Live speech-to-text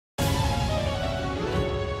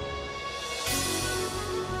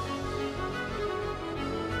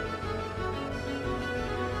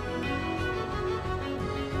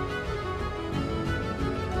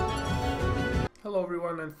Hello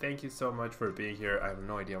everyone, and thank you so much for being here. I have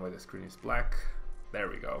no idea why the screen is black. There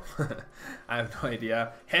we go. I have no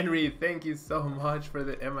idea. Henry, thank you so much for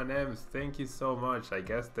the M&Ms. Thank you so much. I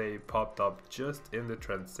guess they popped up just in the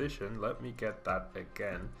transition. Let me get that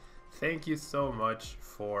again. Thank you so much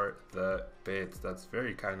for the bits. That's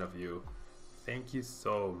very kind of you. Thank you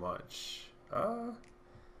so much.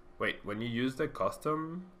 Wait, when you use the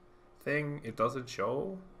custom thing, it doesn't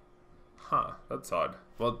show? Huh, that's odd.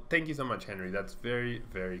 Well, thank you so much, Henry. That's very,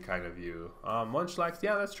 very kind of you. Munchlax,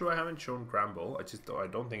 yeah, that's true. I haven't shown Gramble. I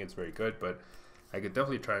don't think it's very good, but I could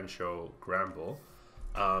definitely try and show Gramble.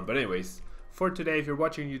 But anyways, for today, if you're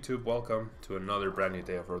watching YouTube, welcome to another brand new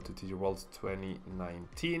day of Road to TCG Worlds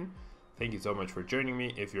 2019. Thank you so much for joining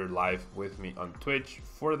me. If you're live with me on Twitch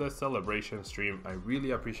for the celebration stream, I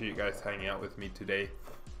really appreciate you guys hanging out with me today.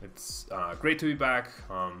 It's great to be back.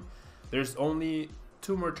 There's only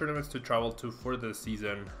 2 more tournaments to travel to for the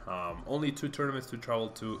season. Only 2 tournaments to travel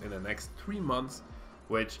to in the next 3 months,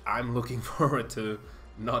 which I'm looking forward to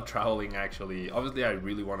not traveling actually. Obviously, I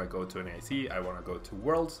really want to go to NAIC. I want to go to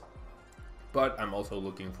Worlds, but I'm also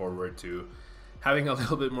looking forward to having a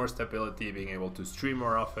little bit more stability, being able to stream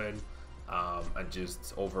more often, and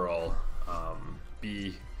just overall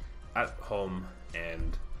be at home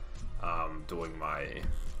and doing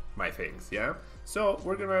my things, yeah? So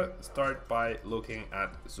we're gonna start by looking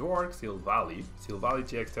at Zoroark Silvally.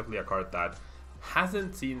 Silvally-GX, definitely a card that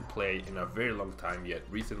hasn't seen play in a very long time yet.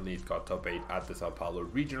 Recently it got top 8 at the Sao Paulo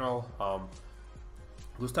Regional.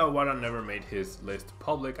 Gustavo Wara never made his list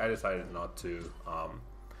public. I decided not to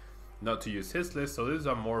use his list, so this is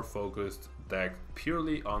a more focused deck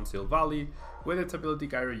purely on Silvally. With its ability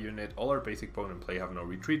gyro unit, all our basic Pokemon play have no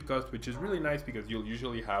retreat cost, which is really nice because you'll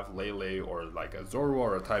usually have Lele or like a Zorua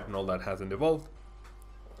or a type Null that hasn't evolved.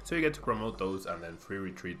 So you get to promote those and then free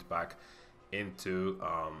retreat back into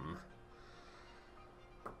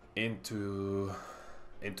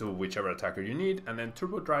whichever attacker you need, and then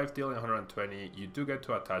Turbo Drive dealing 120. You do get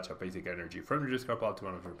to attach a basic energy from your discard pile to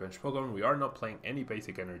one of your bench Pokemon. We are not playing any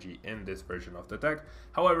basic energy in this version of the deck.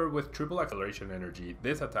 However, with triple acceleration energy,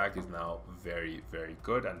 this attack is now very, very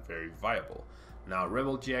good and very viable. Now,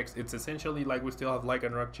 Rebel GX, it's essentially like we still have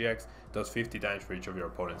Lycanroc GX, does 50 damage for each of your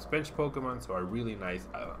opponent's bench Pokemon, so a really nice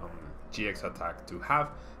GX attack to have,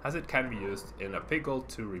 as it can be used in a pickle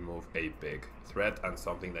to remove a big threat and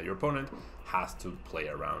something that your opponent has to play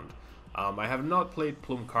around. I have not played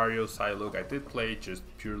Plumcario Psylocke. I did play just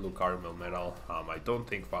pure Lucario Melmetal. I don't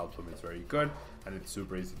think Vileplume is very good, and it's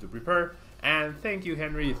super easy to prepare. And thank you,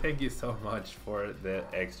 Henry. Thank you so much for the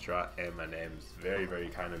extra M&Ms. Very, very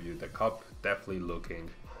kind of you. The cup definitely looking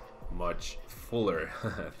much fuller.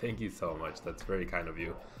 Thank you so much. That's very kind of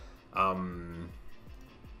you.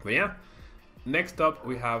 But yeah. Next up,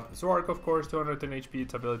 we have Zoroark, of course, 210 HP,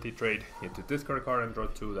 its ability trait into discard card and draw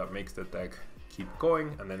 2. That makes the deck keep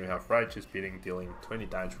going. And then we have Righteous Beating, dealing 20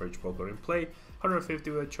 damage for each Pokemon in play,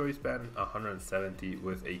 150 with a Choice Band, 170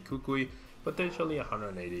 with a Kukui, potentially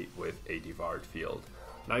 180 with a Devoured Field.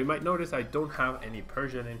 Now you might notice I don't have any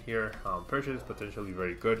Persian in here. Persian is potentially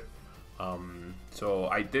very good. So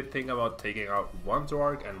I did think about taking out 1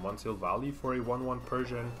 Zoroark and 1 Silvally for a 1/1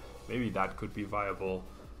 Persian. Maybe that could be viable.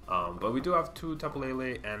 But we do have 2 Tapu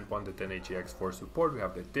Lele and 1 Dedenne-GX for support. We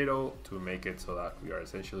have the Ditto to make it so that we are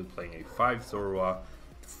essentially playing a 5 Zorua,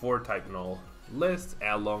 4 type Null list,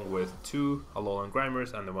 along with 2 Alolan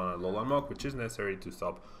Grimers and the 1 Alolan Muk, which is necessary to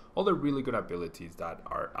stop all the really good abilities that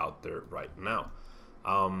are out there right now.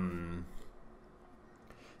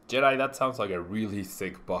 Jedi, that sounds like a really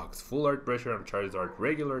sick box. Full Art Pressure on Charizard,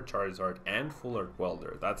 regular Charizard, and Full Art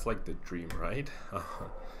Welder. That's like the dream, right?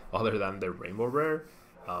 Other than the Rainbow Rare.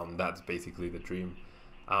 That's basically the dream.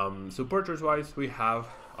 Supporters wise, we have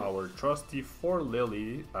our trusty 4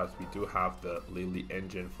 Lillie, as we do have the Lillie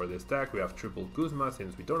engine for this deck. We have triple Guzma,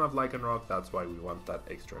 since we don't have Lycanroc, that's why we want that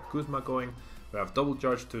extra Guzma going. We have double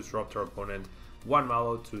Charge to disrupt our opponent, 1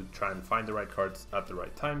 Mallow to try and find the right cards at the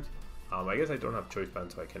right times. I guess I don't have Choice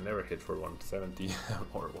Band, so I can never hit for 170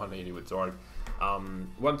 or 180 with Zoroark.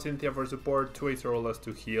 1 Cynthia for support, 2 Acerolas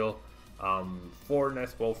to heal, 4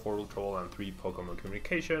 Nest Ball, 4 Ultra Ball, and 3 Pokémon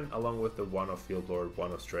Communication, along with the 1 of Field Blower,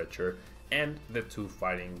 1 of Stretcher, and the 2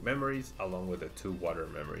 Fighting Memories, along with the 2 Water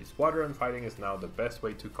Memories. Water and Fighting is now the best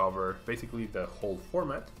way to cover basically the whole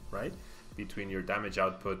format, right? Between your damage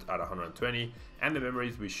output at 120 and the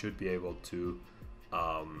memories, we should be able to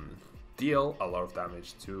deal a lot of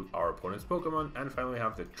damage to our opponent's Pokemon. And finally, we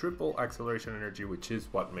have the triple acceleration energy, which is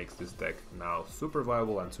what makes this deck now super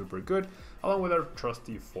viable and super good, along with our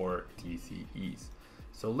trusty 4 TCEs.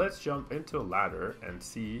 So let's jump into a ladder and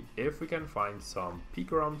see if we can find some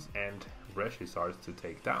Picoroms and Reshisards to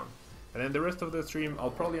take down. And then the rest of the stream,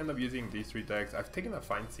 I'll probably end up using these 3 decks. I've taken a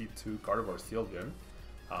fine seat to Gardevoir Sylveon.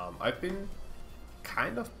 I've been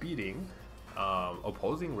kind of beating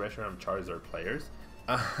opposing Reshiram Charizard players.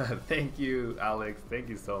 Thank you, Alex. Thank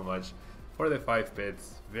you so much for the 5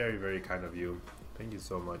 bits. Very, very kind of you. Thank you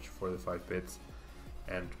so much for the 5 bits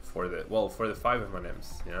and for the, well, for the 5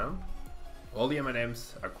 M&Ms, you know? All the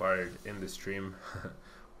M&Ms acquired in the stream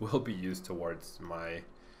will be used towards my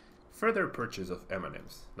further purchase of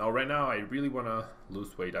M&Ms. Now, right now, I really want to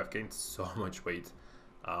lose weight. I've gained so much weight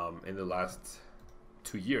in the last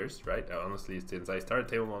 2 years, right? Honestly, since I started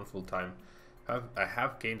Tablemon full time, I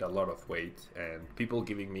have gained a lot of weight, and people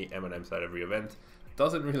giving me M&Ms at every event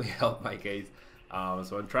doesn't really help my case.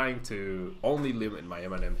 So I'm trying to only limit my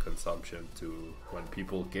M&M consumption to when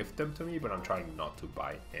people gift them to me, but I'm trying not to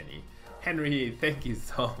buy any. Henry, thank you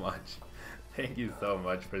so much. Thank you so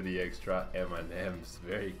much for the extra M&Ms.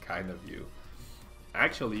 Very kind of you.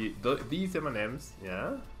 Actually, these M&Ms,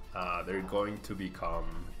 yeah, they're going to become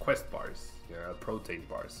quest bars, yeah, protein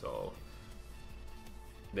bars. So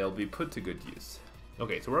they'll be put to good use.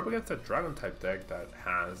 Okay, so we're up against a dragon type deck that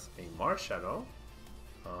has a Marshadow.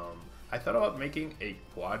 I thought about making a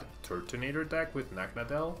quad Turtonator deck with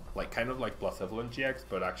Nagnadel, like kind of like Blacephalon-GX,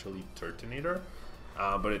 but actually Turtonator.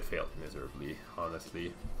 But it failed miserably,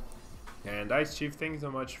 honestly. And Ice Chief, thank you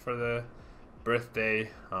so much for the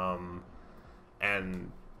birthday.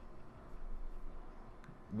 And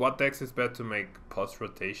what decks is best to make post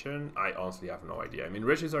rotation? I honestly have no idea. I mean,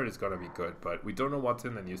 Rishizard is gonna be good, but we don't know what's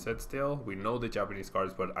in the new set still. We know the Japanese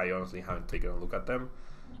cards, but I honestly haven't taken a look at them,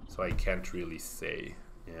 so I can't really say.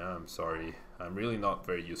 Yeah, I'm sorry. I'm really not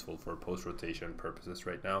very useful for post rotation purposes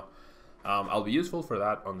right now. I'll be useful for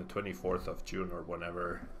that on the 24th of June or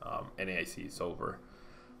whenever NAIC is over.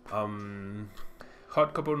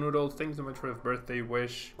 Hot Couple Noodles, thanks so much for the birthday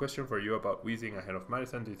wish. Question for you about Weezing ahead of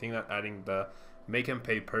Madison. Do you think that adding the Make and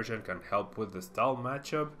Pay Persian can help with the style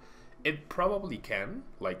matchup? It probably can.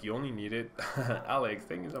 Like, you only need it. Alex,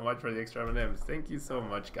 thank you so much for the extra M&Ms. Thank you so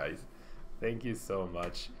much, guys. Thank you so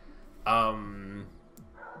much.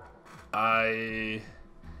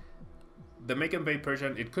 The Make and Pay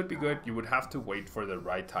Persian, it could be good. You would have to wait for the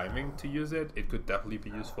right timing to use it. It could definitely be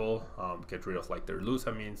useful. Get rid of like their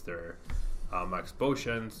Lusamines, their Max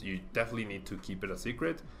Potions. You definitely need to keep it a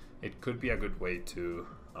secret. It could be a good way to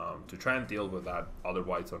try and deal with that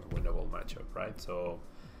otherwise unwinnable matchup, right? So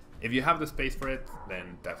if you have the space for it,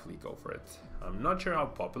 then definitely go for it. I'm not sure how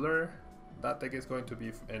popular that deck is going to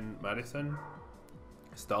be in Madison.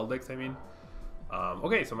 Style decks, I mean.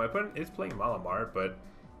 Okay, so my opponent is playing Malamar, but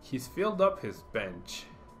he's filled up his bench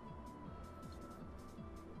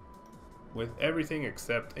with everything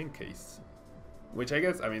except Encase. Which I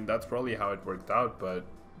guess, I mean, that's probably how it worked out, but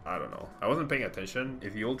I don't know. I wasn't paying attention.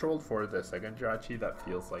 If he Ultra Balled for the second Jirachi, that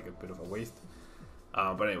feels like a bit of a waste.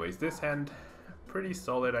 But anyways, this hand, pretty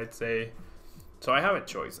solid, I'd say. So I have a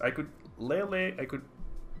choice. I could Lele, I could...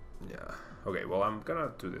 Yeah. Okay, well, I'm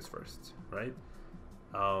gonna do this first, right?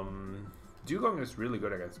 Dugong is really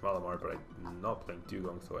good against Malamar, but I'm not playing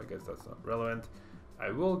Dugong, so I guess that's not relevant. I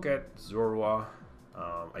will get Zorua.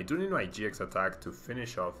 I do need my GX attack to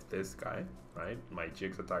finish off this guy, right? My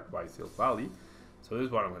GX attack by Silvally. So this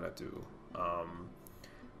is what I'm gonna do. I'm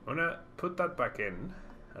gonna put that back in,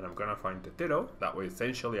 and I'm gonna find the Ditto. That way,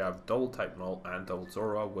 essentially, I have double type Null and double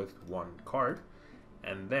Zorua with one card.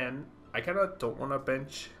 And then I kind of don't want to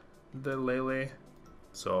bench the Lele,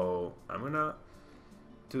 so I'm gonna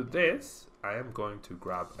do this. I am going to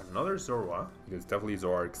grab another Zorua, because definitely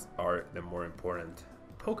Zoroarks are the more important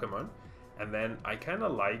Pokemon. And then I kind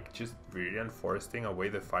of like just Viridian Foresting away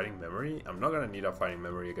the Fighting Memory. I'm not going to need a Fighting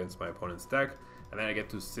Memory against my opponent's deck. And then I get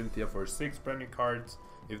to Cynthia for 6 brand new cards.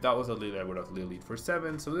 If that was a Lily, I would have Lilied for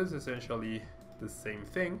 7. So this is essentially the same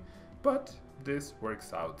thing, but this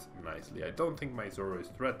works out nicely. I don't think my Zorua is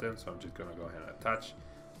threatened, so I'm just going to go ahead and attach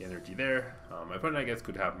the energy there. My opponent, I guess,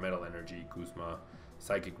 could have Metal Energy, Guzma,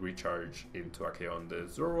 Psychic Recharge into a KO on the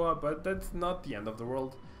Zorua, but that's not the end of the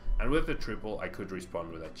world. And with the triple, I could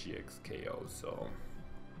respond with a GX KO. So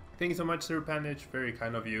thank you so much, Sir Panage. Very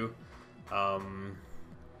kind of you.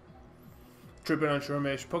 Triple on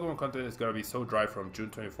Shroomish. Pokemon content is going to be so dry from June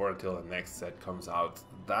 24 until the next set comes out.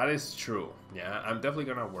 That is true. Yeah, I'm definitely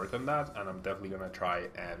going to work on that. And I'm definitely going to try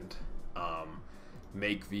and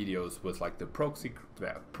make videos with like the Proxy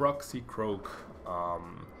Croak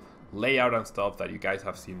layout and stuff that you guys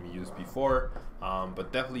have seen me use before, but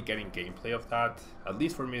definitely getting gameplay of that, at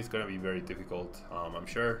least for me, is going to be very difficult. I'm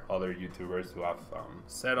sure other YouTubers who have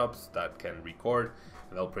setups that can record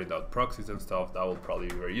and they'll print out proxies and stuff, that will probably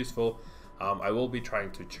be very useful. I will be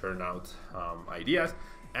trying to churn out ideas.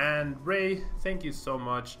 And Ray, thank you so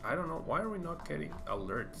much. I don't know, why are we not getting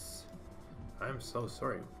alerts? I'm so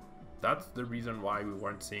sorry. That's the reason why we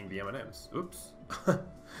weren't seeing the M&Ms. Oops.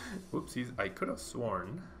 Oopsies, I could have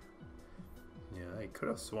sworn. Yeah, I could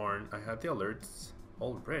have sworn I had the alerts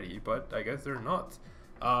already, but I guess they're not.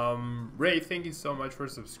 Ray, thank you so much for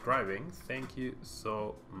subscribing. Thank you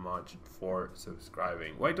so much for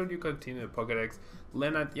subscribing. Why don't you continue the Pokédex?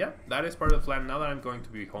 Leonard, yeah, that is part of the plan. Now that I'm going to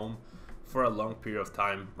be home for a long period of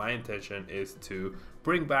time, my intention is to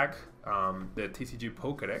bring back the TCG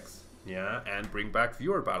Pokédex, yeah, and bring back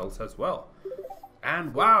viewer battles as well.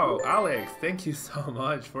 And wow, Alex, thank you so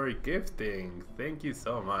much for gifting. Thank you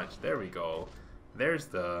so much. There we go. There's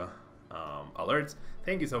the alerts.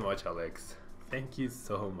 Thank you so much, Alex. Thank you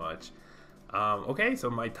so much. Okay, so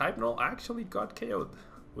my type null actually got KO'd,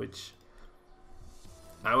 which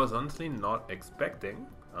I was honestly not expecting.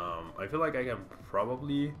 I feel like I can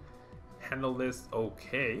probably handle this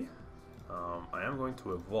okay. I am going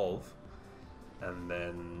to evolve, and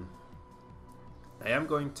then I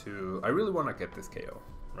really want to get this KO,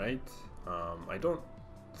 right? I don't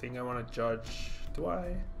think I want to judge, do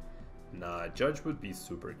I? Nah, judge would be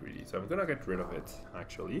super greedy, so I'm gonna get rid of it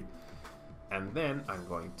actually. And then I'm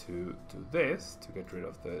going to do this to get rid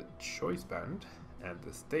of the choice band and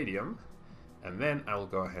the stadium. And then I will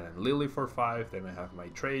go ahead and Lillie for 5, then I have my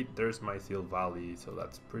trade. There's my Silvally, so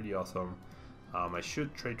that's pretty awesome. I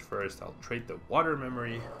should trade first. I'll trade the Water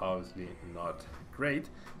Memory, obviously not great.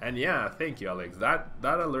 And yeah, thank you, Alex. That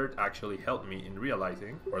alert actually helped me in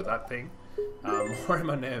realizing, or that thing. More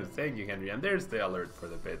M&Ms, thank you, Henry. And there's the alert for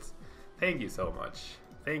the bits. Thank you so much.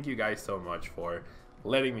 Thank you guys so much for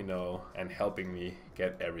letting me know and helping me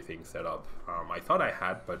get everything set up. I thought I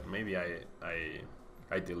had, but maybe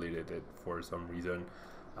I deleted it for some reason.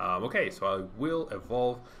 Okay, so I will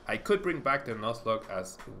evolve. I could bring back the Nuzlocke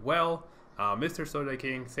as well. Mr. Soda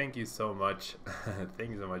King, thank you so much.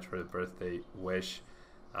 Thank you so much for the birthday wish.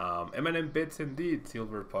 M&M bits indeed,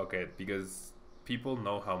 Silver Pocket, because people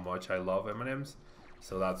know how much I love M&Ms.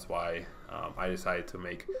 So that's why I decided to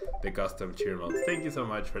make the custom cheer modes. Thank you so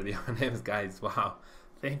much for the M&Ms, guys. Wow,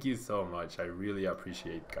 thank you so much. I really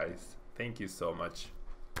appreciate, guys. Thank you so much.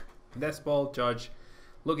 Despal, Judge,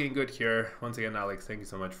 looking good here. Once again, Alex, thank you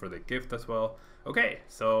so much for the gift as well. Okay,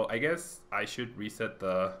 so I guess I should reset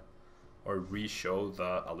or re-show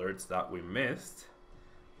the alerts that we missed.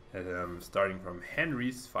 And, starting from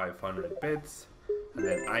Henry's 500 bits, and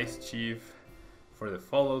then Ice Chief for the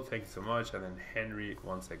follow, thank you so much, and then Henry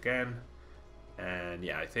once again. And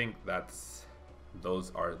yeah, I think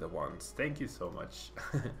those are the ones. Thank you so much.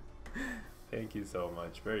 Thank you so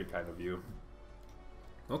much, very kind of you.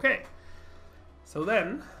 Okay, so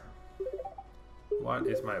then what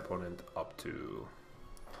is my opponent up to?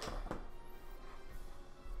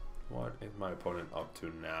 What is my opponent up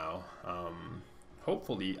to now?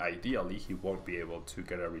 Hopefully, ideally, he won't be able to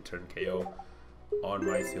get a return KO on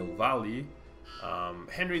my Silvally.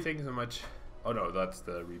 Henry, thank you so much. Oh no, that's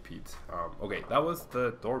the repeat. Okay, that was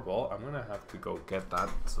the doorbell. I'm gonna have to go get that,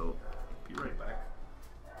 so be right back.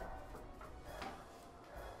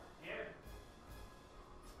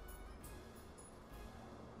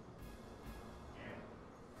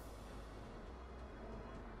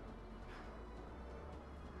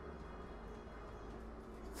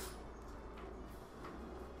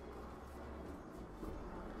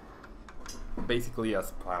 Basically a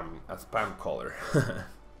spam caller.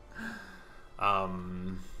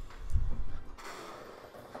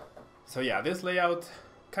 So yeah, this layout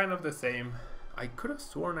kind of the same. I could have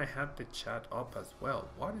sworn I had the chat up as well.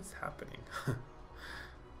 What is happening?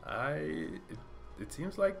 It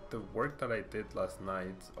seems like the work that I did last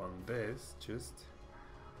night on this just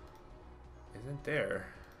isn't there.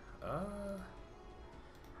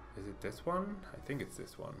 Is it this one? I think it's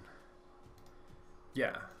this one.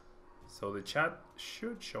 Yeah. So the chat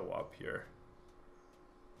should show up here,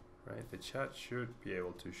 right? The chat should be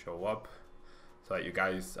able to show up so that you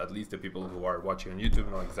guys, at least the people who are watching on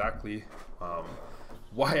YouTube, know exactly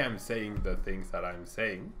why I'm saying the things that I'm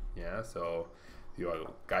saying. Yeah, so if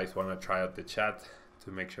you guys want to try out the chat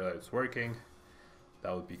to make sure that it's working,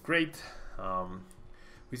 that would be great.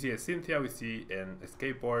 We see a Cynthia, we see an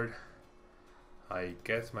skateboard. I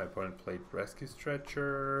guess my opponent played Rescue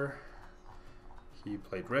Stretcher. He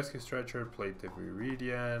played Rescue Stretcher, played the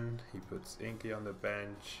Viridian, he puts Inky on the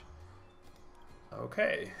bench.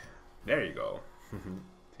 Okay, there you go.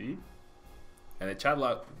 See? And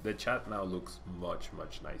the chat now looks much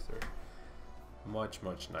nicer. Much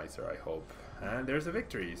nicer, I hope. And there's a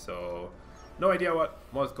victory, so no idea what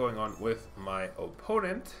was going on with my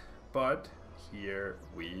opponent, but here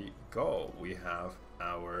we go. We have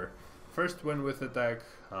our first win with the deck.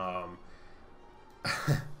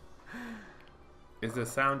 Is the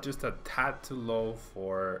sound just a tad too low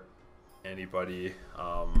for anybody?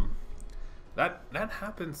 That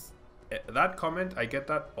happens. That comment, I get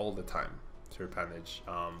that all the time, Sir Panage.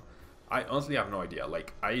 I honestly have no idea.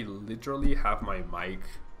 Like, I literally have my mic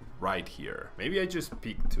right here. Maybe I just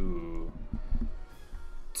speak too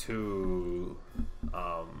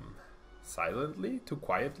silently, too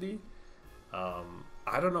quietly. I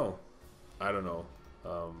don't know. I don't know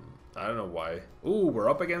why. Ooh, we're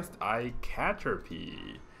up against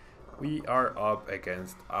iCaterpie. We are up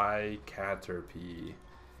against iCaterpie.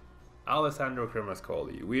 Alessandro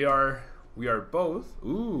Cremascoli. We are both.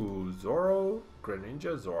 Ooh, Zoro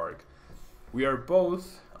Greninja Zork. We are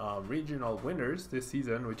both regional winners this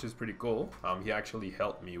season, which is pretty cool. He actually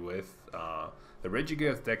helped me with the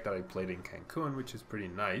Regigigas deck that I played in Cancun, which is pretty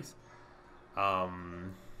nice.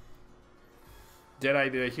 Did I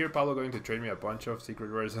hear Pablo going to trade me a bunch of secret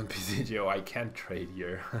rares on PCG? Oh, I can't trade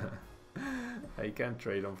here. I can't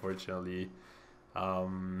trade, unfortunately.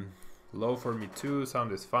 Low for me too.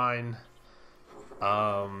 Sound is fine.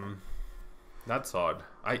 That's odd.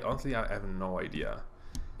 Honestly, I have no idea.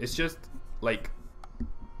 It's just like,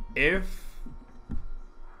 if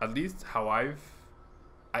at least how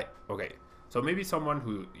okay. So maybe someone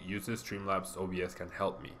who uses Streamlabs OBS can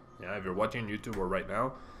help me. Yeah, if you're watching YouTube or right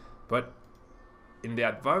now, but in the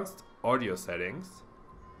advanced audio settings,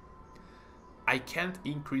 I can't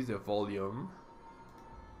increase the volume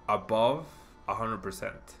above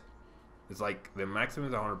 100%. It's like the maximum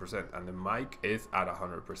is 100% and the mic is at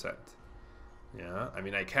 100%. Yeah, I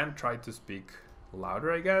mean, I can try to speak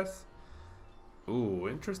louder, I guess. Ooh,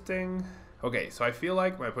 interesting. Okay, so I feel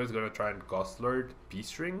like my opponent's gonna try and Guzzlord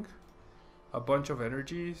B-String a bunch of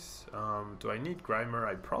energies. Do I need Grimer?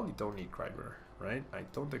 I probably don't need Grimer, right? I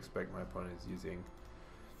don't expect my opponent is using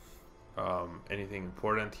anything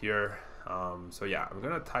important here. So yeah, I'm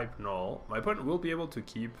gonna type null. My opponent will be able to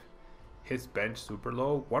keep his bench super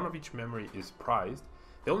low. One of each memory is prized.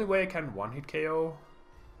 The only way I can one-hit KO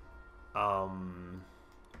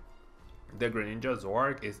the Greninja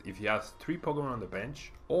Zoroark is if he has 3 Pokemon on the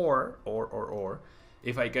bench, or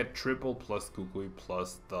if I get triple plus Kukui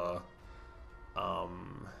plus the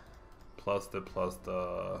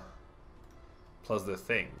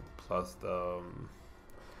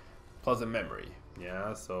memory.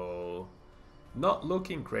 Yeah, so not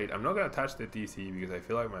looking great. I'm not gonna touch the DC because I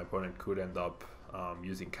feel like my opponent could end up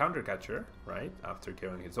using Counter Catcher, right, after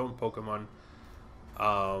killing his own Pokemon.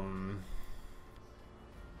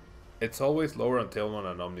 It's always lower on Tailmon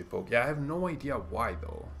and Omnipoke. Yeah, I have no idea why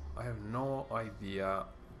though. I have no idea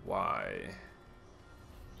why.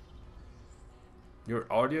 Your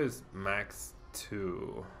audio is max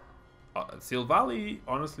 2. Silvally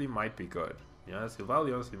honestly might be good. Yeah,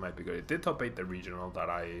 Silvally honestly might be good. It did top 8 the regional that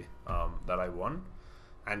I won,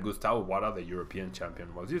 and Gustavo Wada, the European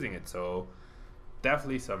champion, was using it. So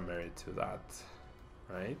definitely some merit to that,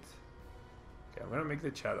 right? Okay, I'm gonna make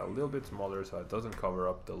the chat a little bit smaller so it doesn't cover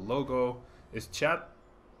up the logo. Is chat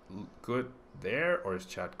good there or is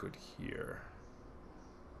chat good here?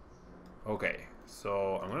 Okay,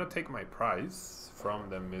 so I'm gonna take my prize from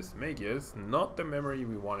the Miss Magius, not the memory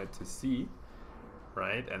we wanted to see,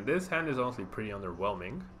 right? And this hand is honestly pretty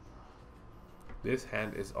underwhelming. This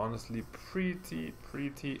hand is honestly pretty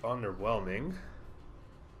underwhelming.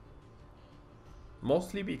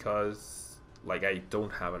 Mostly because like I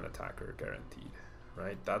don't have an attacker guaranteed,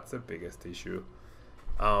 right? That's the biggest issue.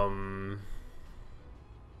 And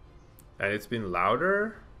it's been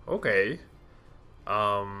louder. Okay.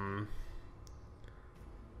 Above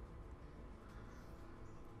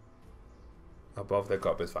the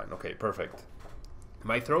cup is fine. Okay, perfect.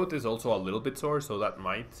 My throat is also a little bit sore, so that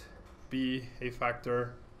might be a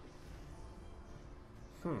factor.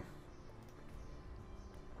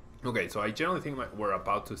 Okay, so I generally think we're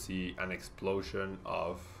about to see an explosion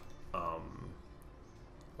of oh,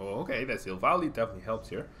 okay, the Silvally definitely helps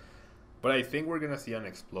here, but I think we're gonna see an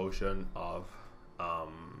explosion of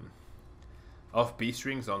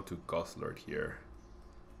B-strings onto Guzzlord here.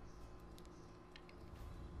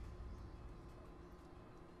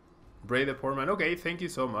 Bray the poor man. Okay, thank you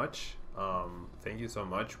so much. Thank you so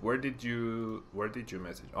much. Where did you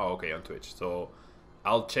message? Oh, okay, on Twitch. So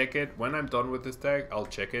I'll check it when I'm done with this deck. I'll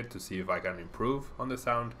check it to see if I can improve on the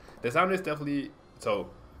sound. The sound is definitely, so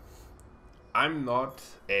I'm not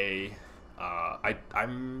a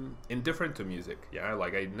I'm indifferent to music. Yeah,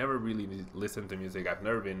 like I never really listen to music. I've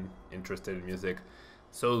never been interested in music.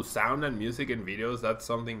 So sound and music in videos, that's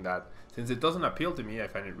something that, since it doesn't appeal to me, I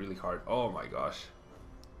find it really hard. Oh my gosh,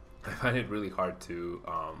 I find it really hard to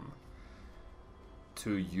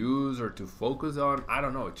to use or to focus on. I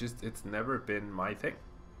don't know. It's never been my thing.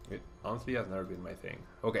 It honestly has never been my thing.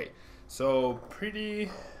 Okay, so pretty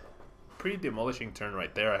demolishing turn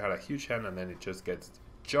right there. I had a huge hand and then it just gets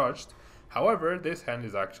judged. However, this hand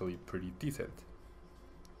is actually pretty decent.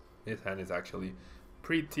 This hand is actually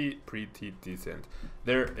pretty decent.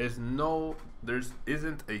 There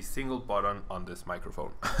isn't a single button on this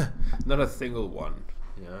microphone. Not a single one.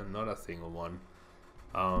 Yeah, not a single one.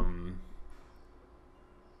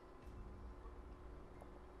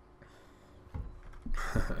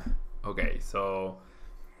 Okay, so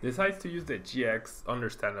decides to use the GX,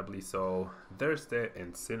 understandably so. There's the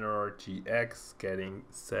Incineroar-GX getting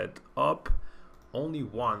set up. Only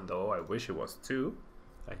one though, I wish it was two.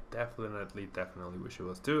 I definitely wish it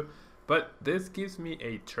was two. But this gives me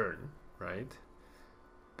a turn, right?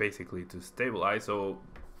 Basically to stabilize. So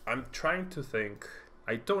I'm trying to think.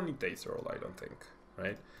 I don't need the Acerola, I don't think,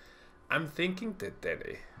 right? I'm thinking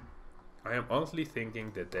Dedenne. I am honestly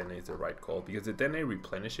thinking Dedenne is the right call because Dedenne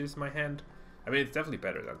replenishes my hand. I mean, it's definitely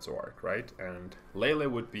better than Zoroark, right? And Lele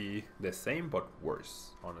would be the same but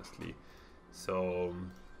worse, honestly. So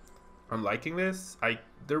I'm liking this.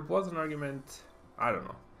 There was an argument. I don't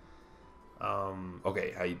know.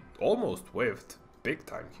 Okay, I almost whiffed big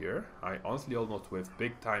time here. I honestly almost whiffed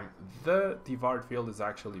big time. The Devoured Field is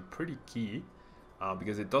actually pretty key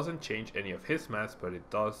because it doesn't change any of his maths, but it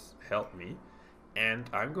does help me. And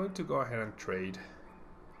I'm going to go ahead and trade.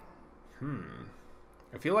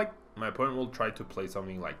 I feel like my opponent will try to play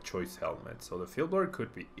something like Choice Helmet, so the Field Blower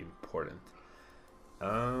could be important.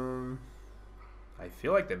 I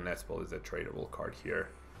feel like the Nestball is a tradable card here.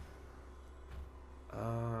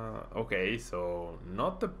 Okay, so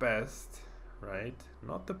not the best, right?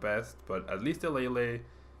 Not the best, but at least the Lele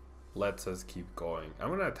lets us keep going. I'm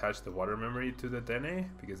gonna attach the Water Memory to the Dedenne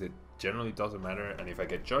because it generally doesn't matter, and if I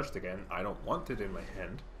get judged again, I don't want it in my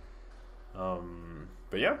hand.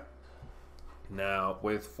 But yeah. Now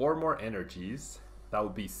with 4 more energies, that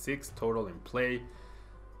would be 6 total in play.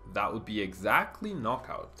 That would be exactly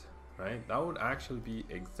knockout, right? That would actually be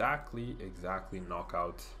exactly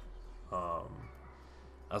knockout.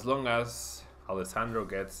 As long as Alessandro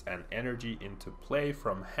gets an energy into play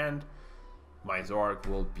from hand, my Zoroark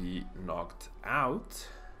will be knocked out.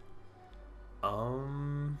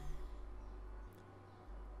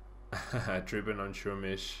 Tripping on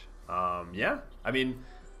Shumish. Yeah, I mean,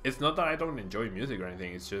 it's not that I don't enjoy music or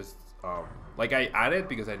anything. It's just like I add it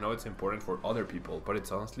because I know it's important for other people, but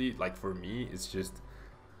it's honestly like for me, it's just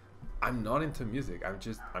I'm not into music.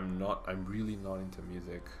 I'm really not into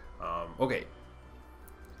music. Okay,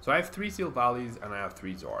 so I have 3 Silvallis and I have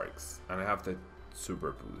 3 Zoroarks, and I have the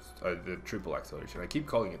Super Boost, the triple acceleration. I keep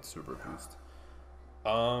calling it Super Boost.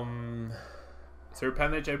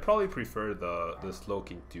 Serpentage, I probably prefer the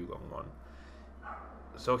Slowking Dugong one.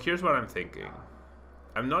 So here's what I'm thinking.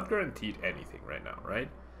 I'm not guaranteed anything right now, right?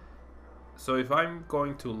 So if I'm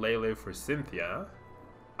going to Lele for Cynthia,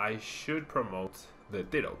 I should promote the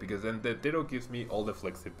Ditto, because then the Ditto gives me all the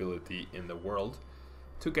flexibility in the world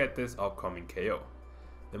to get this upcoming KO.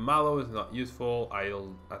 The Mallow is not useful.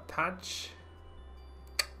 I'll attach.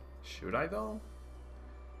 Should I though?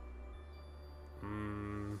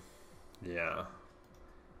 Yeah.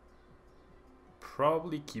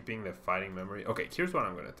 Probably keeping the Fighting Memory. Okay, here's what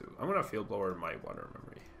I'm gonna do. I'm gonna Field Blower my Water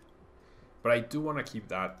Memory, but I do want to keep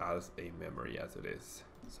that as a memory as it is.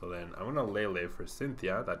 So then I'm gonna Lele for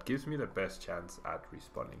Cynthia. That gives me the best chance at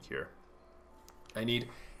responding here. I need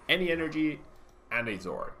any energy and a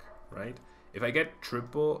Zoroark, right? If I get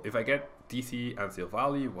DC and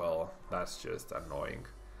Silvally, well, that's just annoying.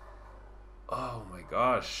 Oh my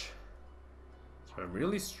gosh. So I'm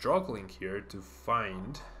really struggling here to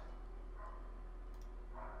find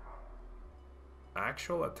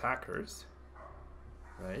actual attackers,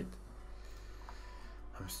 right?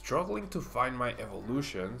 I'm struggling to find my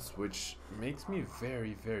evolutions, which makes me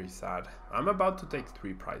very sad. I'm about to take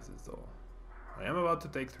 3 prizes though. I am about to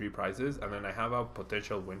take 3 prizes, and then I have a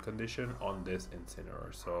potential win condition on this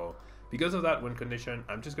Incineroar. So because of that win condition,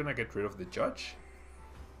 I'm just gonna get rid of the judge.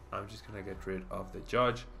 There's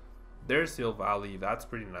Silvally, that's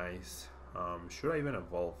pretty nice. Should I even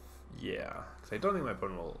evolve? Yeah, because I don't think my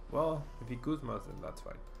opponent will. Well, if he Guzmas, then that's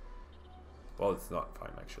fine. Well, it's not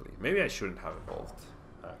fine actually. Maybe I shouldn't have evolved.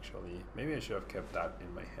 Actually, maybe I should have kept that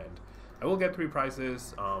in my hand. I will get 3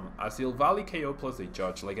 prizes. A Silvally KO plus a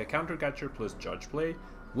judge, like a counter catcher plus judge play,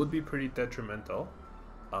 would be pretty detrimental.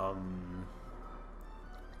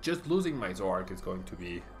 Just losing my Zoroark is going to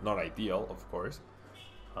be not ideal, of course.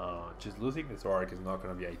 Just losing the Zoroark is not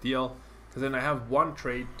going to be ideal, because then I have 1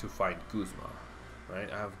 trade to find Guzma, right?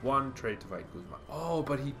 I have one trade to fight Guzma. Oh,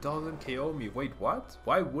 but he doesn't KO me. Wait, what?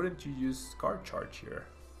 Why wouldn't you use card charge here?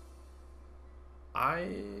 I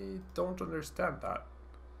don't understand that.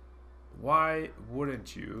 Why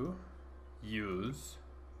wouldn't you use...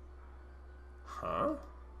 Huh?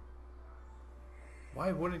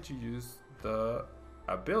 Why wouldn't you use the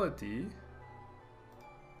ability?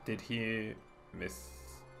 Did he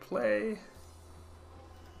misplay?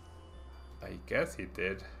 I guess he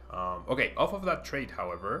did. Okay, off of that trade,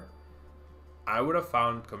 however, I would have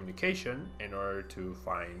found communication in order to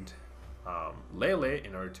find Lele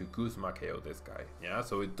in order to Guzma KO this guy. Yeah,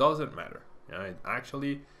 so it doesn't matter. Yeah,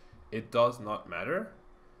 it does not matter.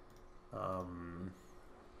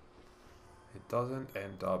 It doesn't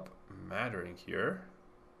end up mattering here.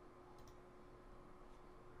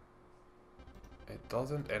 It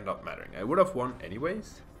doesn't end up mattering. I would have won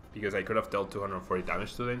anyways, because I could have dealt 240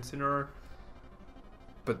 damage to the Incineroar.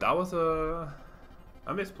 But that was a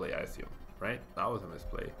misplay, I assume, right? That was a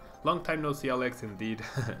misplay. Long time no see, Alex, indeed.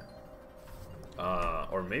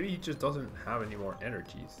 Or maybe he just doesn't have any more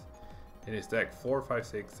energies in his deck. 4, 5,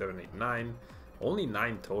 6, 7, 8, 9. Only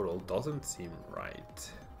 9 total. Doesn't seem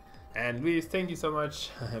right. And Luis, thank you so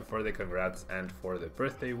much for the congrats and for the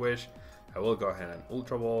birthday wish. I will go ahead and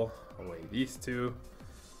Ultra Ball away these two.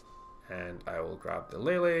 And I will grab the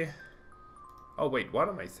Lele. Oh wait, what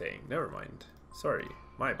am I saying? Never mind. Sorry,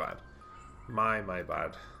 my bad. My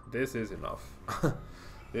bad. This is enough.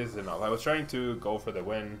 This is enough. I was trying to go for the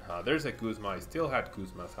win. There's a Guzma. I still had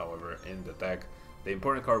Guzmas, however, in the deck. The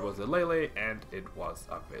important card was the Lele, and it was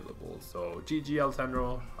available. So GG,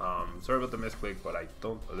 Alessandro. Sorry about the misclick, but I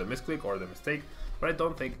don't. The misclick or the mistake, but I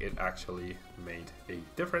don't think it actually made a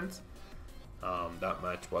difference. That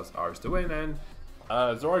match was ours to win, and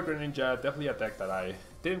Zoroark Ninja, definitely a deck that I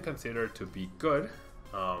didn't consider to be good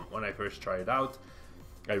when I first tried it out.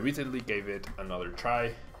 I recently gave it another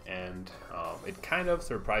try, and it kind of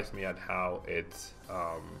surprised me at how it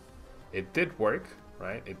did work,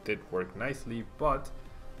 right? It did work nicely, but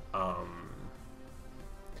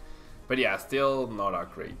yeah, still not a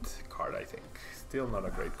great card, I think. Still not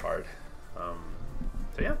a great card.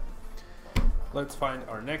 So yeah. Let's find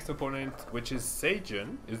our next opponent, which is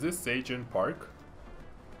Seijun. Is this Seijun Park?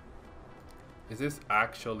 Is this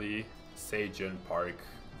actually Seijun Park,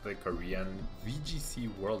 the Korean VGC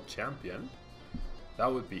World Champion? That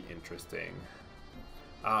would be interesting.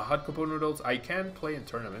 Hot Cocoa Noodles, I can play in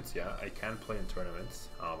tournaments, yeah, I can play in tournaments.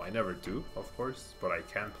 I never do, of course, but I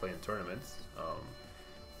can play in tournaments.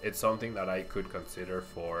 It's something that I could consider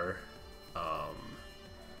for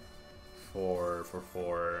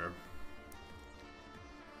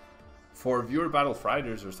Viewer Battle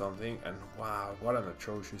Fridays or something. And wow, what an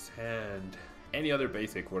atrocious hand. Any other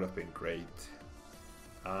basic would have been great.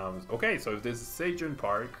 Okay, so if this is Seijun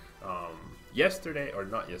Park, yesterday, or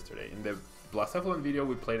not yesterday, in the Blacephalon video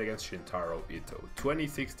we played against Shintaro Ito,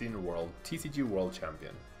 2016 TCG World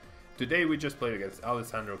Champion. Today we just played against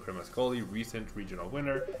Alessandro Cremascoli, recent regional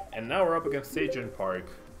winner, and now we're up against Seijun Park,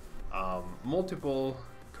 multiple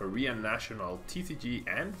Korean national TCG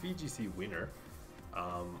and VGC winner,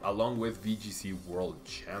 along with VGC World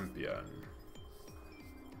Champion.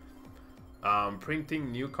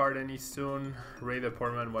 Printing new card any soon? Ray the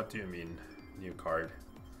Poorman, what do you mean, new card?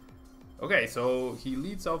 Okay, so he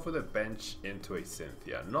leads off with a bench into a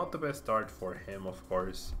Cynthia. Not the best start for him, of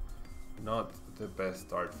course. Not the best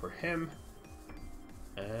start for him.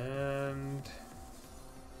 And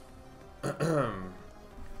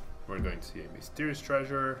we're going to see a Mysterious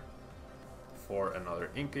Treasure for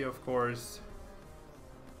another Inkay, of course.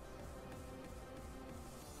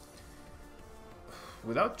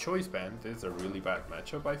 Without Choice Band, this is a really bad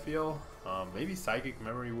matchup, I feel. Maybe Psychic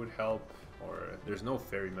Memory would help, or there's no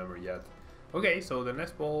Fairy Memory yet. Okay, so the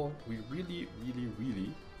next ball, we really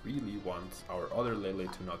want our other Lele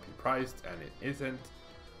to not be prized, and it isn't.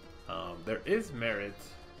 There is merit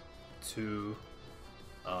to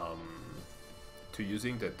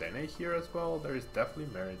using the Dedenne here as well. There is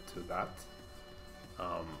definitely merit to that.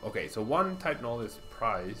 Okay, so one type null is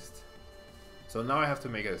prized. So now I have to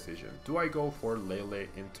make a decision. Do I go for Lele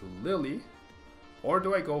into Lillie, or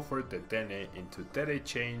do I go for Dedenne into Dede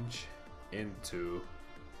change into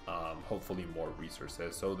hopefully more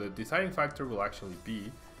resources? So the deciding factor will actually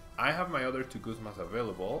be, I have my other two Guzmas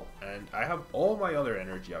available, and I have all my other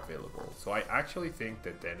energy available. So I actually think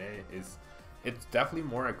that Dedenne it's definitely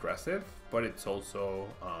more aggressive, but it's also,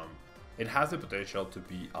 it has the potential to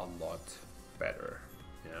be a lot better,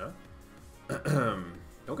 yeah?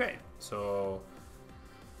 Okay, so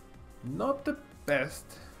not the best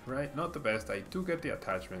right? Not the best. I do get the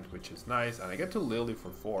attachment, which is nice, and I get to Lillie for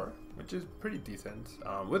 4, which is pretty decent.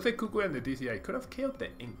 With the Kukui and the DC, I could have killed the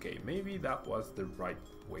Inkay. Maybe that was the right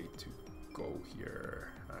way to go here,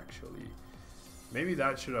 actually. Maybe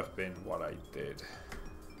that should have been what I did,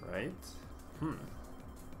 right?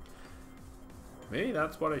 Maybe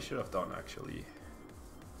that's what I should have done, actually.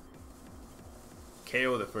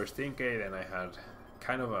 KO the first Inkay, then I had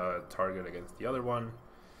kind of a target against the other one.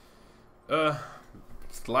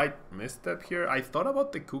 Slight misstep here. I thought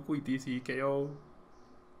about the Kukui DC KO.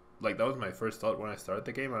 Like, that was my first thought when I started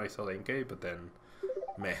the game and I saw the Inkay, but then,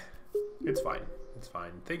 meh. It's fine. It's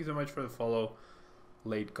fine. Thank you so much for the follow,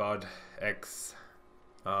 Late God X.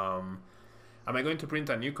 Am I going to print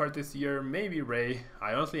a new card this year? Maybe Ray.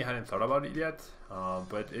 I honestly hadn't thought about it yet,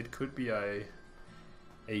 but it could be a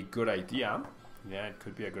good idea. Yeah, it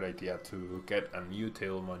could be a good idea to get a new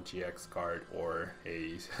Tablemon GX card or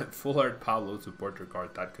a full art Pablo supporter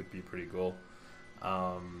card. That could be pretty cool.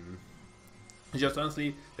 Just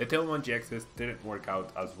honestly, the Tablemon GXs didn't work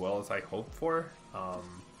out as well as I hoped for.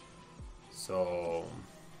 So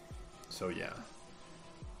yeah.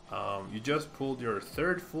 You just pulled your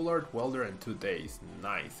 3rd full art welder in 2 days.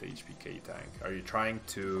 Nice, HPK tank. Are you trying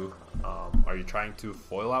to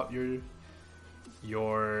foil out your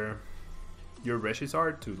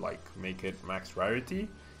Registard to like make it max rarity?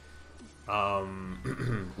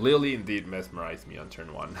 Lillie indeed mesmerized me on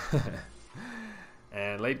turn 1.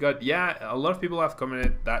 And Late God, yeah, a lot of people have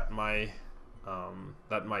commented that my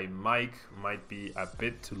mic might be a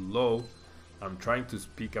bit too low. I'm trying to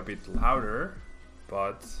speak a bit louder,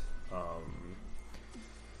 but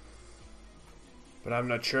I'm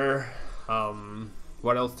not sure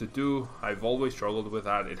what else to do. I've always struggled with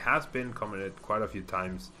that. It has been commented quite a few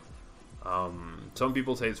times. Some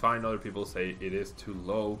people say it's fine, other people say it is too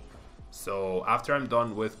low. So after I'm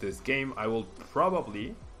done with this game, I will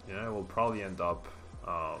probably end up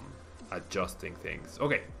adjusting things.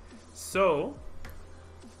 Okay, so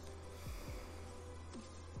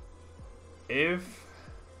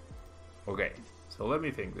so let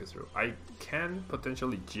me think this through. I can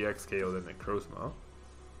potentially GX KO the Necrozma,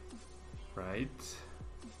 right?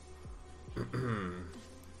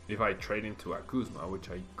 If I trade into a Guzma, which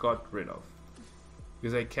I got rid of,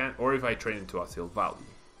 because I can't, or if I trade into a Silvally.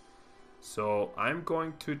 So I'm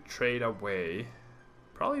going to trade away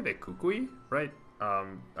probably the Kukui, right? I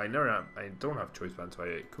don't have choice band, so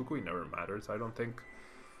Kukui never matters, I don't think.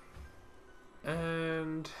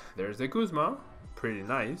 And there's the Guzma, pretty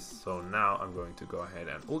nice. So now I'm going to go ahead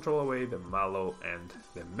and ultra away the Mallow and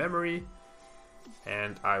the Memory.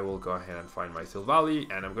 And I will go ahead and find my Silvally,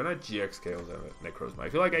 and I'm gonna GX scale the Necrozma. I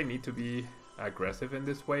feel like I need to be aggressive in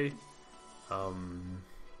this way. I'll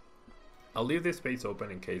leave this space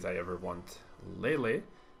open in case I ever want Lele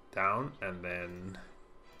down, and then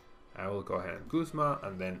I will go ahead and Guzma,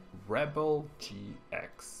 and then Rebel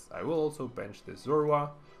GX. I will also bench the Zorua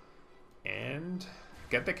and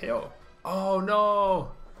get the KO. Oh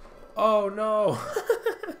no! Oh no!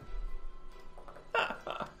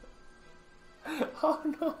 Oh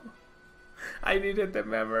no! I needed the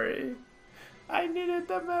memory. I needed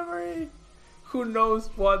the memory. Who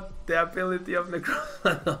knows what the ability of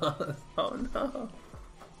Necrozma was? Oh no!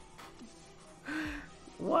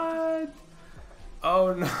 What?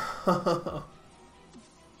 Oh no!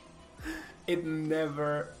 It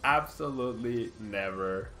never, absolutely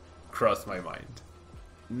never crossed my mind.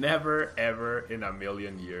 Never ever in a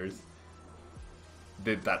million years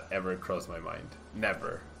did that ever cross my mind.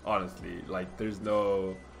 Never. Honestly, like there's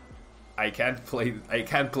no, I can't play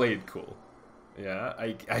it cool. Yeah,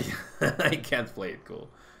 I can't play it cool.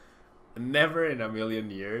 Never in a million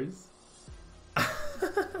years.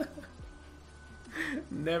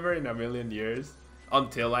 Never in a million years,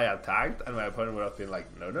 until I attacked and my opponent would have been like,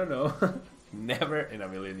 no, no, no. Never in a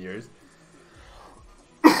million years.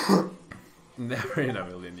 Never in a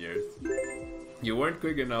million years. You weren't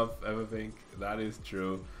quick enough, I think. That is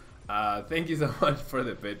true. Thank you so much for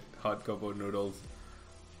the bit, Hot Cocoa Noodles.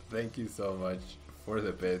 Thank you so much for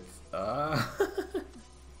the bits.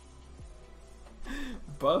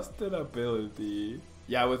 Busted ability.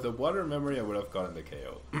 Yeah, with the Water Memory, I would have gotten the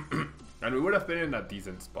KO. And we would have been in a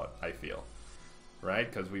decent spot, I feel. Right?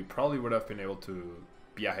 Because we probably would have been able to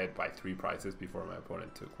be ahead by 3 prizes before my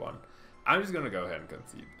opponent took 1. I'm just going to go ahead and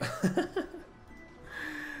concede.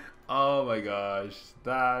 Oh my gosh,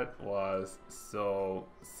 that was so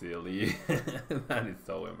silly. That is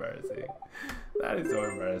so embarrassing. That is so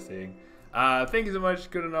embarrassing. Thank you so much,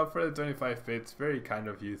 Good Enough, for the 25 bits. Very kind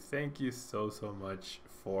of you. Thank you so much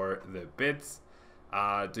for the bits.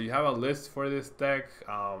 Do you have a list for this deck?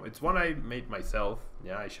 It's one I made myself.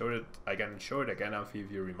 Yeah, I showed it. I can show it again if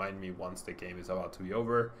you remind me once the game is about to be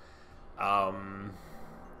over.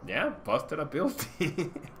 Yeah, busted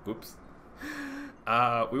ability. Oops.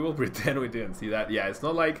 We will pretend we didn't see that. Yeah, it's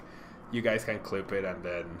not like you guys can clip it and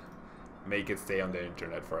then make it stay on the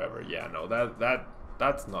internet forever. Yeah, no,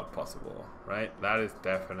 that's not possible, right? That is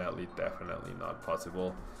definitely not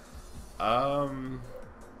possible.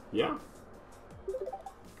 Yeah.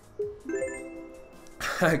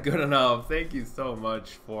 Good enough. Thank you so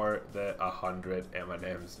much for the 100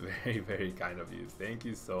 M&Ms. Very kind of you. Thank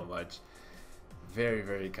you so much.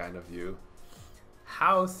 Very kind of you.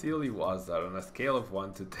 How silly was that on a scale of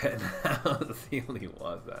 1 to 10? How silly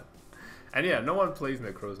was that? And yeah, no one plays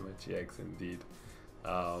Guzma GX indeed.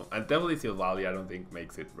 And definitely Silvally I don't think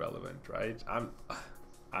makes it relevant, right?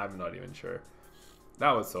 I'm not even sure.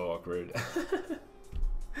 That was so awkward.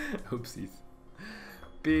 Oopsies.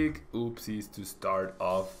 Big oopsies to start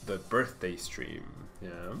off the birthday stream.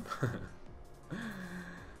 Yeah.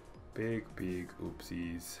 big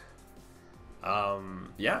oopsies.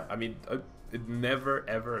 Yeah, I mean, it never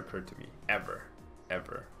ever occurred to me. Ever.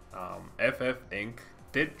 FF Inc.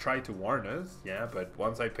 did try to warn us, yeah, but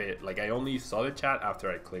once I paid, like, I only saw the chat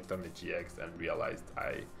after I clicked on the GX and realized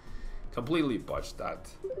I completely botched that.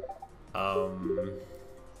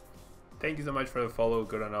 Thank you so much for the follow.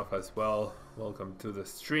 Good enough as well. Welcome to the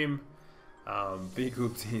stream. Big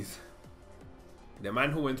oopsies. The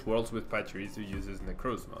man who wins worlds with Pachirisu uses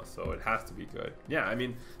Necrozma, so it has to be good. Yeah, I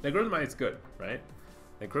mean, Necrozma is good, right?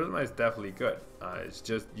 Necrozma is definitely good. It's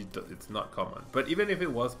just, it's not common. But even if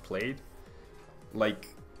it was played, like,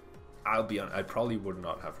 I'll be honest, I probably would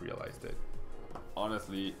not have realized it.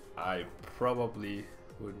 Honestly, I probably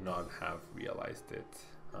would not have realized it.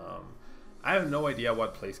 I have no idea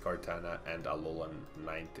what plays Kartana and Alolan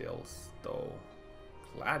Ninetales, though.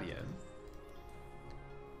 Gladian?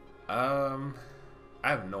 I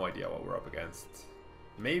have no idea what we're up against.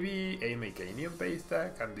 Maybe a Meganium based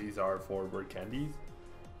deck, and these are forward candies.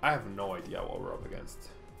 I have no idea what we're up against.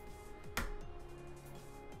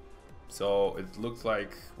 So it looks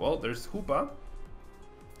like, well, there's Hoopa.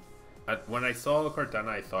 When I saw Kartana,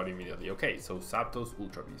 I thought immediately, okay, so Zapdos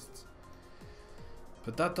Ultra Beasts.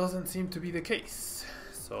 But that doesn't seem to be the case.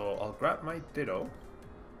 So I'll grab my Ditto.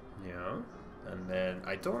 Yeah. And then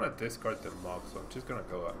I don't want to discard the Muk, so I'm just going to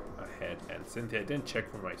go ahead. And Cynthia, I didn't check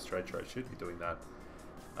for my stretcher. I should be doing that.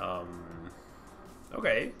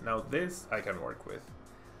 Okay, now this I can work with.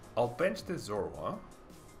 I'll bench the Zorua.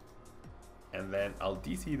 And then I'll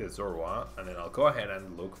DC the Zorua. And then I'll go ahead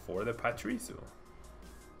and look for the Pachirisu.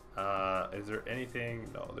 Is there anything?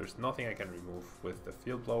 No, there's nothing I can remove with the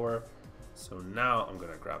Field Blower. So now I'm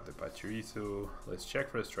gonna grab the Pachirisu. Let's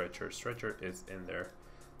check for the Stretcher. Stretcher is in there.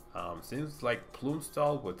 Seems like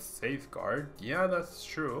Plume-Stall with Safeguard. Yeah, that's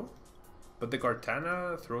true. But the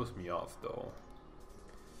Kartana throws me off though.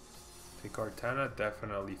 The Kartana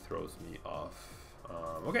definitely throws me off.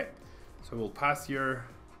 Okay, so we'll pass here.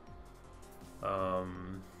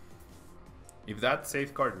 If that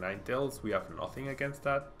Safeguard Ninetales, we have nothing against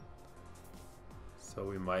that. So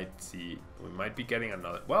we might be getting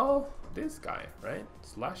another, well, this guy, right?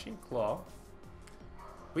 Slashing Claw.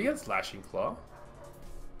 We get Slashing Claw.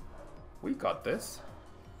 We got this.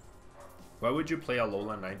 Why would you play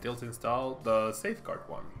Alolan Ninetales install? The Safeguard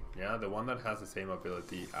one. Yeah, the one that has the same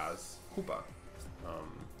ability as Hoopa.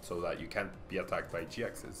 So that you can't be attacked by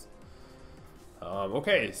GXs.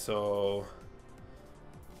 Okay, so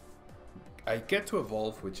I get to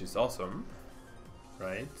evolve, which is awesome,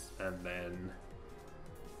 right? And then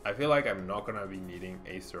I feel like I'm not gonna be needing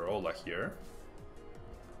Acerola here.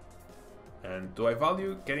 And do I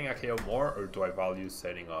value getting a KO more, or do I value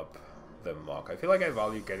setting up the Muk? I feel like I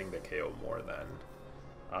value getting the KO more than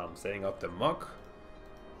setting up the Muk.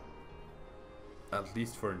 At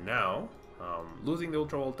least for now. Losing the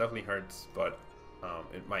Ultra Ball definitely hurts, but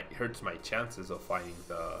it might hurt my chances of finding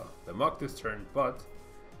the Muk this turn, but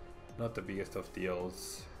not the biggest of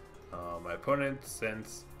deals. My opponent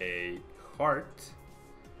sends a heart.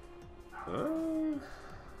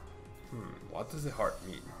 What does the heart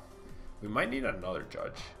mean? We might need another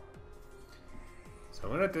judge. So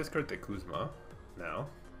I'm gonna discard the Guzma now.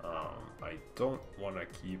 I don't want to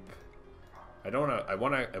keep. I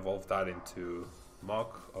want to evolve that into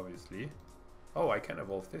Muk, obviously. Oh, I can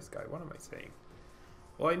evolve this guy. What am I saying?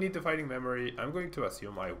 Well, I need the Fighting Memory. I'm going to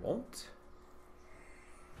assume I won't.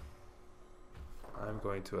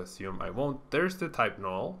 There's the type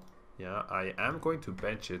Null. Yeah, I am going to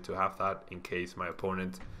bench it to have that in case my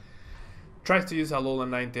opponent tries to use Alolan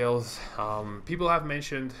Ninetales. People have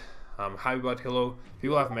mentioned Hi, but hello.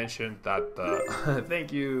 People have mentioned that.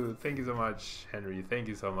 Thank you so much, Henry. Thank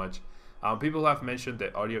you so much. People have mentioned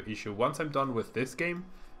the audio issue. Once I'm done with this game,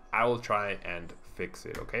 I will try and fix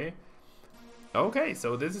it. Okay. Okay.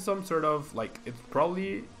 So this is some sort of like, it's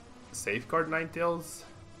probably Safeguard Ninetales,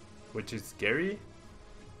 which is scary.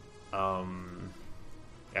 And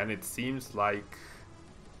it seems like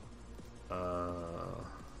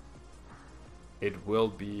it will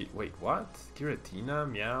be. Wait, what? Giratina,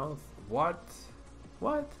 Meowth. What?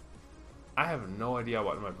 I have no idea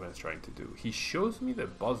what my opponent's trying to do. He shows me the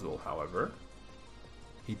puzzle, however.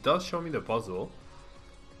 He does show me the puzzle,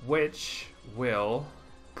 which will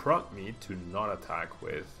prompt me to not attack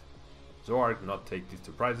with Zoroark, not take these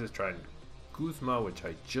two prizes, try and Guzma, which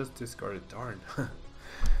I just discarded. Darn.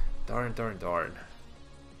 darn.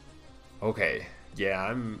 Okay, yeah,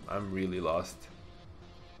 I'm really lost.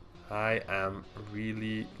 I am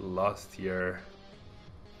really lost here.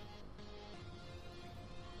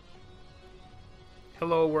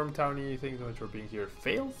 Hello, Wormtowny. Thanks so much for being here.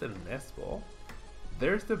 Fails and Nestball.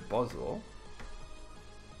 There's the puzzle.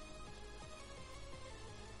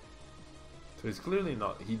 So he's clearly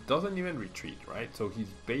not. He doesn't even retreat, right? So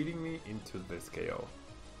he's baiting me into this KO.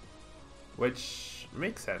 Which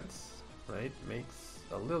makes sense, right? Makes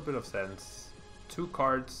a little bit of sense. 2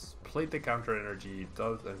 cards, played the counter energy,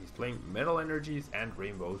 and he's playing metal energies and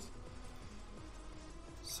rainbows.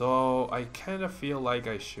 So I kind of feel like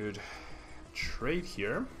I should trade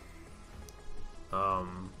here.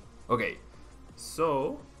 Okay,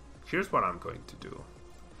 so here's what I'm going to do.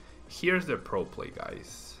 Here's the pro play,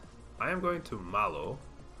 guys. I am going to Mallow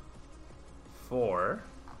for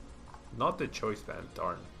not the choice band.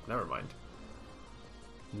 Darn, never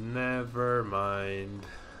mind.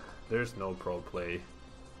 There's no pro play.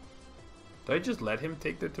 Do I just let him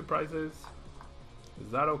take the 2 prizes?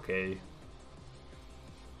 Is that okay?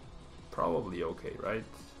 Probably okay, right?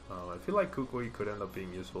 I feel like Kukui could end up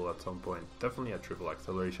being useful at some point. Definitely a triple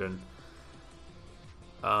acceleration.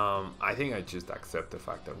 I think I just accept the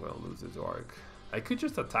fact that I'm going to lose this Zoroark. I could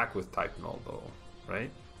just attack with type Null though,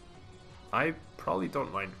 right? I probably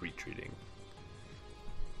don't mind retreating.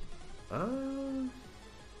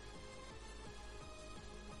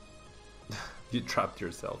 You trapped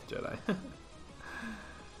yourself, Jedi.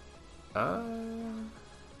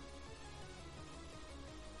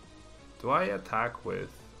 Do I attack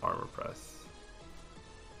with Armor Press?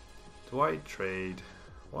 Do I trade?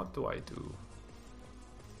 What do I do?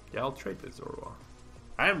 Yeah, I'll trade with Zorua.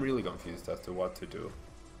 I am really confused as to what to do.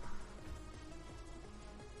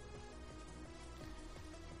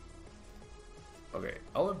 Okay,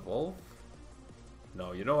 I'll evolve.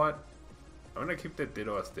 No, you know what? I'm gonna keep the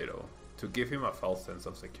Ditto as Ditto to give him a false sense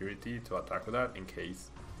of security to attack with that in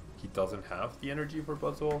case he doesn't have the energy for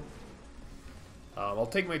puzzle. I'll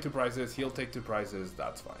take my 2 prizes, he'll take 2 prizes,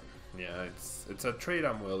 that's fine. Yeah, it's a trade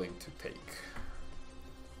I'm willing to take.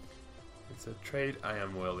 It's a trade I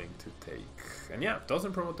am willing to take. And yeah,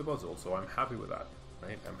 doesn't promote the puzzle, so I'm happy with that,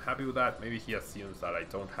 right? I'm happy with that. Maybe he assumes that I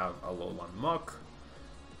don't have Alolan Muk.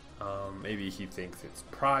 Maybe he thinks it's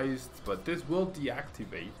prized, but this will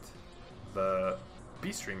deactivate the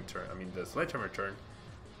B-string turn, the Sledgehammer turn.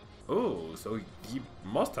 Oh, so he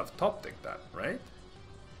must have top decked that, right?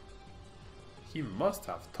 He must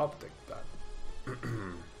have top decked that.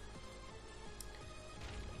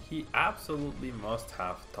 He absolutely must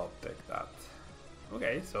have top decked that.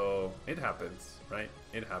 Okay, so it happens, right?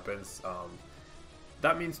 It happens.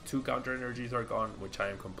 That means 2 counter energies are gone, which I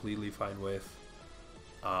am completely fine with.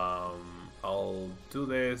 I'll do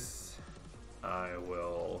this.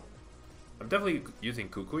 I'm definitely using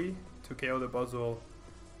Kukui to KO the puzzle.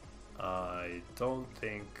 I don't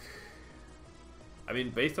think...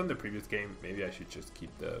 based on the previous game, maybe I should just keep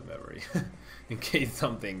the memory. In case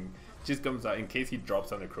something just comes out, in case he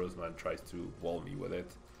drops on the Crowsman and tries to wall me with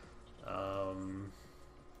it. Don't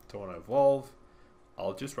want to evolve.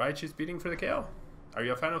 I'll just ride she's beating for the KO. Are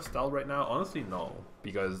you a fan of Stall right now? Honestly, no.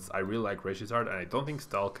 Because I really like Reshizard, and I don't think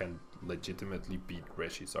Stall can legitimately beat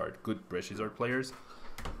Reshizard. Good Reshizard players,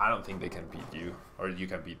 I don't think they can beat you, or you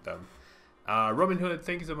can beat them. Robin Hood,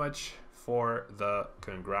 thank you so much for the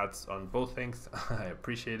congrats on both things. I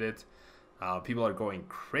appreciate it. People are going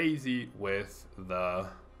crazy with the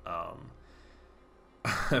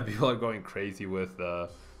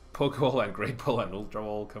Pokeball and Great Ball and Ultra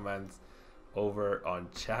Ball commands over on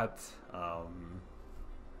chat.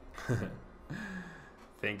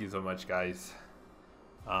 Thank you so much, guys.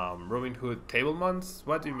 Robin Hood, Tablemons?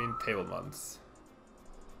 What do you mean Tablemons?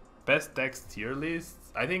 Best decks tier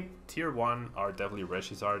lists? I think tier 1 are definitely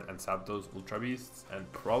Reshizard and Zapdos Ultra Beasts,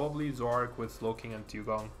 and probably Zoroark with Slowking and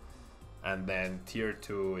Dugong. And then tier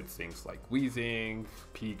 2, it's things like Weezing,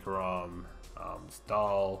 Pikarom,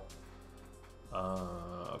 Stall,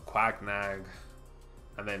 Quacknag.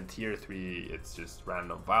 And then tier 3, it's just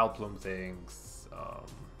random Vileplume things,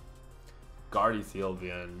 Guardy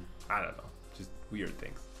Sylveon, I don't know, just weird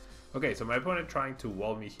things. Okay, so my opponent trying to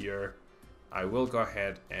wall me here. I will go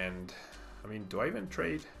ahead and, I mean, do I even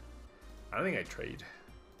trade? I don't think I trade.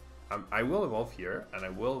 I will evolve here, and I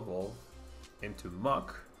will evolve into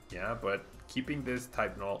Muk, yeah, but keeping this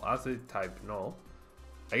type null as a type null.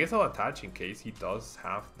 I guess I'll attach in case he does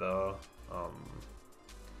have the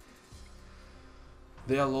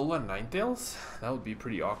Alolan Ninetales. That would be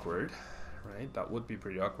pretty awkward, right? That would be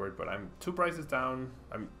pretty awkward, but I'm 2 prizes down.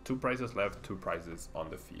 I'm 2 prizes left, 2 prizes on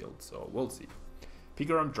the field, so we'll see.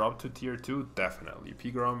 Pikarom dropped to tier 2, definitely.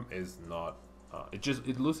 Pikarom is not,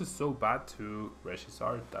 it loses so bad to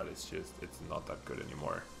Registard that it's not that good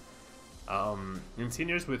anymore. In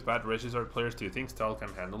seniors with bad Registard players, do you think Stall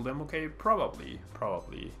can handle them okay? Probably.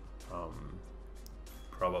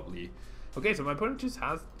 Okay, so my opponent just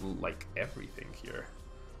has like everything here.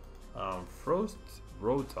 Frost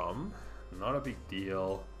Rotom, not a big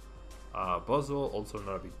deal. Buzzle, also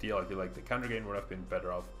not a big deal. I feel like the counter gain would have been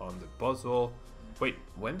better off on the Buzzle. Wait,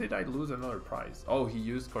 when did I lose another prize? Oh, he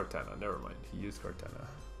used Cortana, never mind, he used Cortana.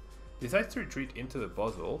 Decides to retreat into the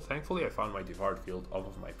Buzzle. Thankfully I found my Devoured Field off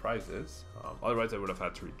of my prizes. Otherwise I would have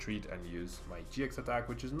had to retreat and use my GX attack,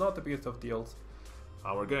 which is not the biggest of deals.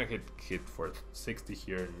 We're gonna hit for 60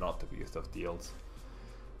 here, not the biggest of deals.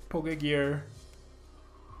 Pokegear.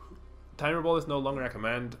 Timer Ball is no longer a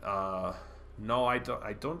command. No, I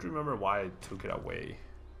don't remember why I took it away.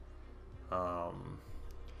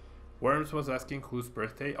 Worms was asking whose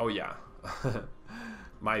birthday. Oh yeah,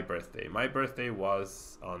 my birthday. My birthday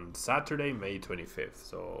was on Saturday, May 25th,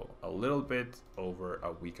 so a little bit over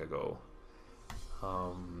a week ago.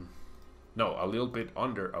 No, a little bit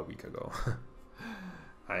under a week ago.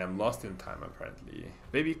 I am lost in time apparently.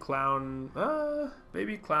 Baby Clown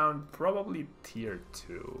probably tier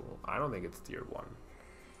 2. I don't think it's tier 1.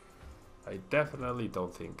 I definitely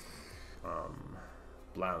don't think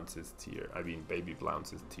Blounce is Baby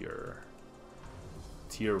Blounce is tier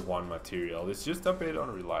 1 material. It's just a bit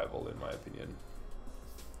unreliable in my opinion.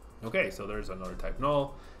 Okay, so there's another type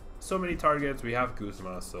null. So many targets, we have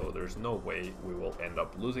Guzma, so there's no way we will end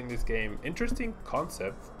up losing this game. Interesting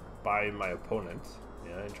concept by my opponent.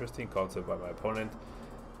 Yeah, interesting concept by my opponent.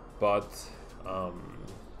 But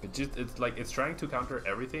it's trying to counter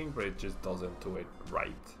everything, but it just doesn't do it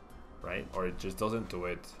right? Or it just doesn't do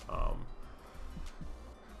it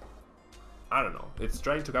I don't know. It's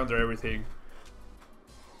trying to counter everything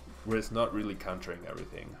where it's not really countering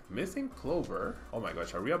everything. Missing Clover. Oh my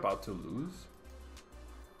gosh, are we about to lose?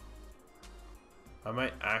 Am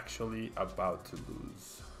I actually about to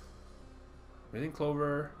lose? Missing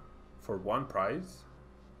Clover for 1 prize.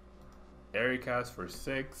 Ericas for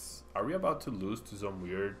 6. Are we about to lose to some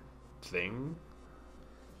weird thing?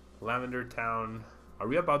 Lavender Town. Are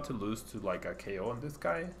we about to lose to like a KO on this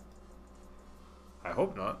guy? I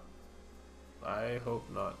hope not. I hope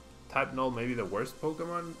not. Type null, maybe the worst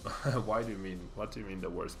Pokemon? What do you mean the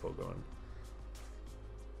worst Pokemon?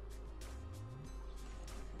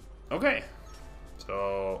 Okay.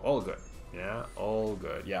 So all good. Yeah, all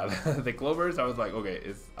good. Yeah, the Clovers, I was like,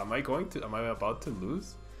 okay, am I about to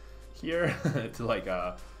lose here to like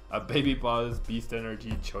a Baby Buzz, Beast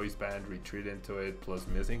Energy, Choice Band, retreat into it, plus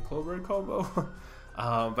missing Clover combo?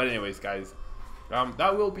 But anyways, guys,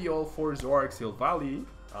 that will be all for Zoroark Silvally.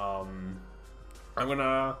 I'm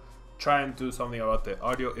gonna try and do something about the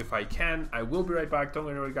audio if I can. I will be right back. Don't go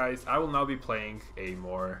anywhere, guys. I will now be playing a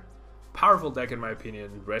more powerful deck in my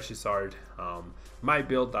opinion, Registard. My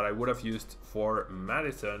build that I would have used for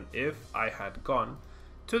Madison if I had gone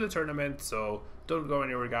to the tournament. So don't go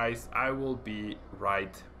anywhere, guys. I will be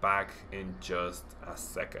right back in just a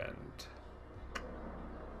second.